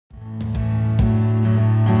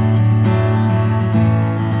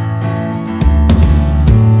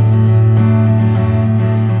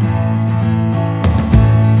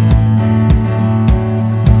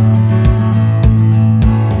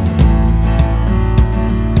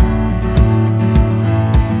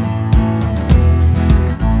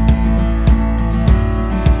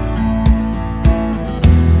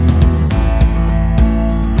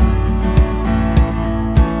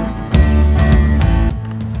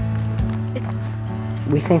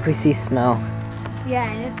we think we see snow.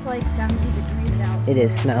 Yeah, and it's like 70 degrees out. It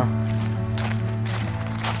is snow.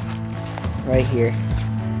 Right here.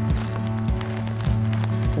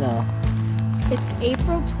 Snow. It's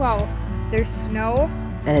April 12th. There's snow.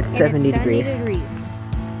 And it's 70 degrees.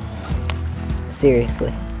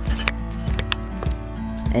 Seriously.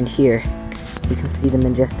 And here, you can see the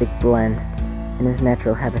majestic Glen in his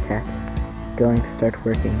natural habitat, going to start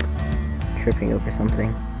working, tripping over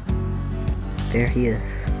something. There he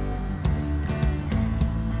is.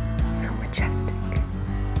 So majestic.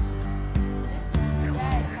 So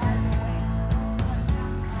magnificent.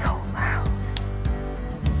 So loud.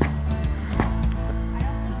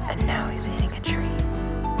 And now he's hitting a tree.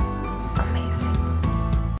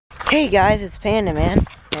 Amazing. Hey guys, it's Panda Man,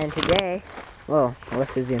 and today, whoa, I'll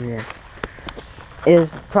have to zoom in,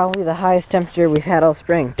 is probably the highest temperature we've had all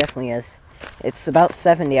spring. Definitely is. It's about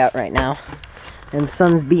 70 out right now, and the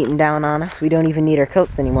sun's beating down on us. We don't even need our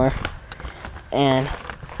coats anymore. And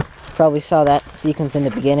probably saw that sequence in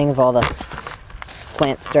the beginning of all the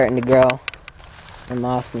plants starting to grow, and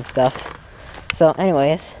moss and stuff. So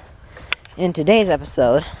anyways, in today's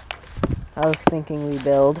episode, I was thinking we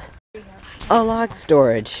build a log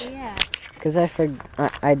storage. Yeah. Because I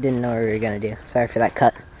didn't know what we were going to do. Sorry for that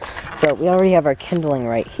cut. So we already have our kindling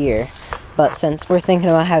right here. But since we're thinking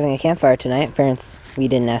about having a campfire tonight, parents, we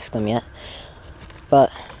didn't ask them yet.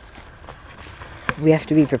 But we have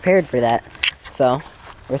to be prepared for that. So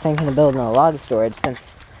we're thinking of building a log storage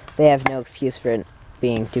since they have no excuse for it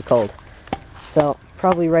being too cold. So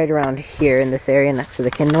probably right around here in this area next to the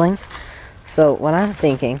kindling. So what I'm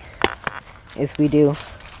thinking is we do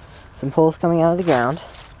some poles coming out of the ground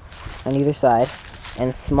on either side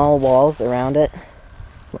and small walls around it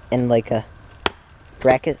in like a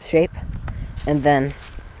bracket shape, and then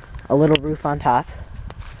a little roof on top,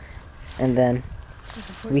 and then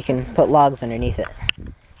we can put logs underneath it.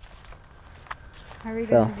 How are we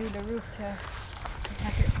going to do the roof to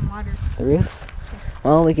protect it from water? The roof?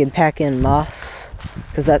 Well, we could pack in moss,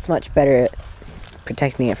 because that's much better at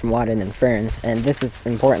protecting it from water than ferns, and this is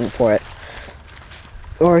important for it.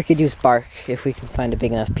 Or we could use bark if we can find a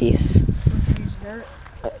big enough piece. Use dirt.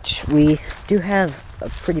 Which we do have a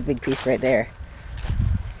pretty big piece right there.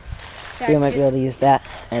 So we might be able to use that.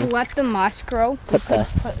 And to let the moss grow, put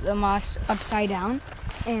the moss upside down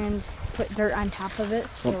and put dirt on top of it.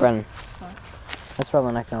 So that's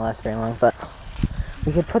probably not going to last very long, but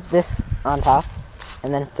we could put this on top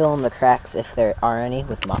and then fill in the cracks if there are any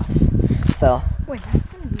with moss. So wait, that's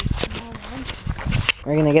going to be a small one.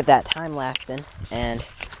 We're going to get that time lapse in, and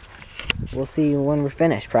we'll see you when we're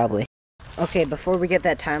finished, probably. Okay, before we get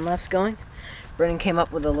that time lapse going, Brennan came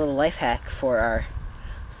up with a little life hack for our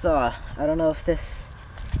saw. I don't know if this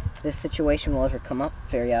situation will ever come up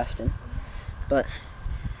very often, but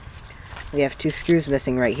we have 2 screws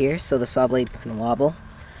missing right here, so the saw blade can wobble.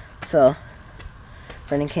 So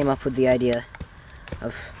Brennan came up with the idea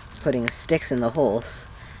of putting sticks in the holes,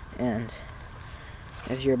 and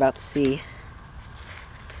as you're about to see,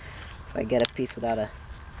 if I get a piece without a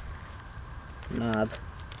knob,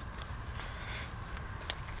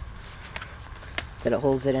 that it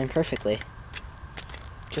holds it in perfectly.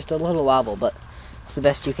 Just a little wobble, but it's the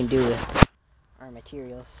best you can do with our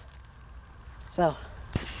materials. So,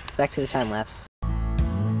 back to the time lapse.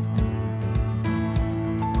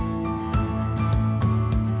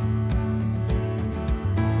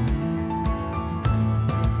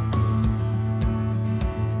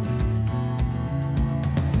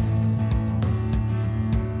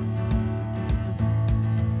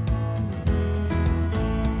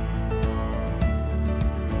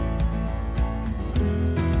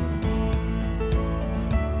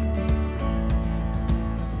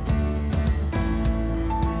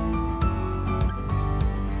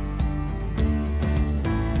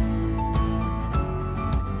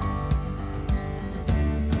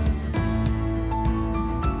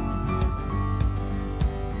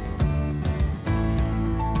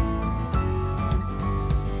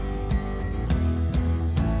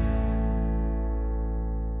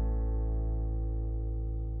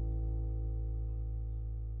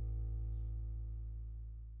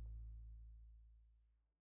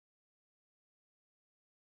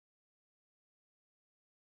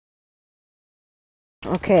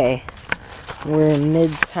 Okay, we're in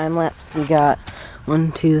mid time lapse. We got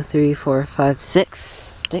 1, 2, 3, 4, 5, 6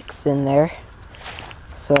 sticks in there.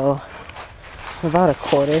 So about a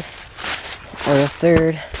quarter or a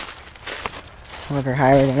third, however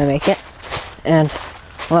high we're gonna make it. And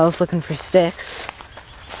while I was looking for sticks,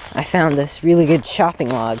 I found this really good chopping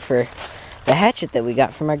log for the hatchet that we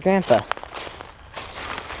got from our grandpa.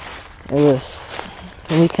 It was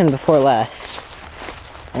the weekend before last.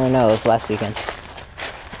 Or no, it was last weekend.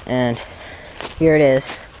 And here it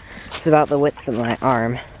is. It's about the width of my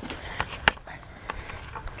arm.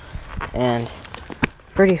 And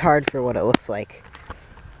pretty hard for what it looks like.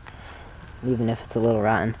 Even if it's a little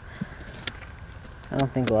rotten. I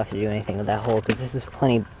don't think we'll have to do anything with that hole because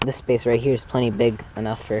this space right here is plenty big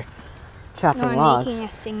enough for chopping logs. I'm making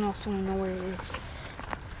a signal so we know where it is.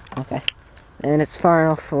 Okay. And it's far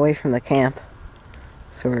enough away from the camp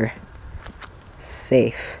so we're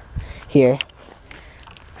safe here.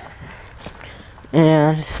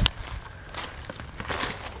 And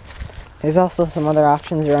there's also some other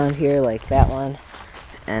options around here, like that one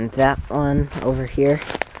and that one over here,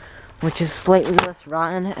 which is slightly less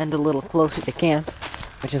rotten and a little closer to camp,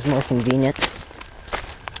 which is more convenient.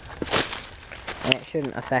 And it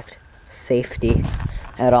shouldn't affect safety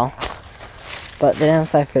at all. But the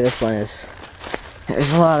downside for this one is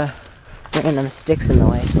there's a lot of random sticks in the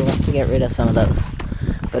way, so we'll have to get rid of some of those.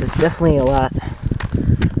 But it's definitely a lot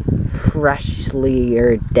freshly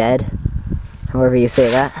or dead, however you say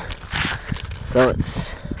that. So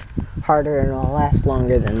it's harder and it'll last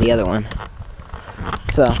longer than the other one.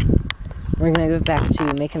 So we're gonna go back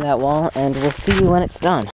to making that wall and we'll see you when it's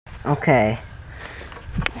done. Okay,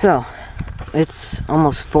 so it's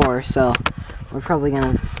almost 4, so we're probably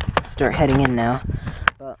gonna start heading in now.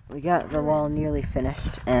 But we got the wall nearly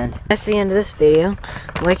finished, and that's the end of this video.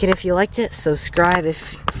 Like it if you liked it, subscribe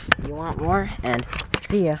if you want more, and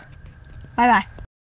see ya. Bye-bye.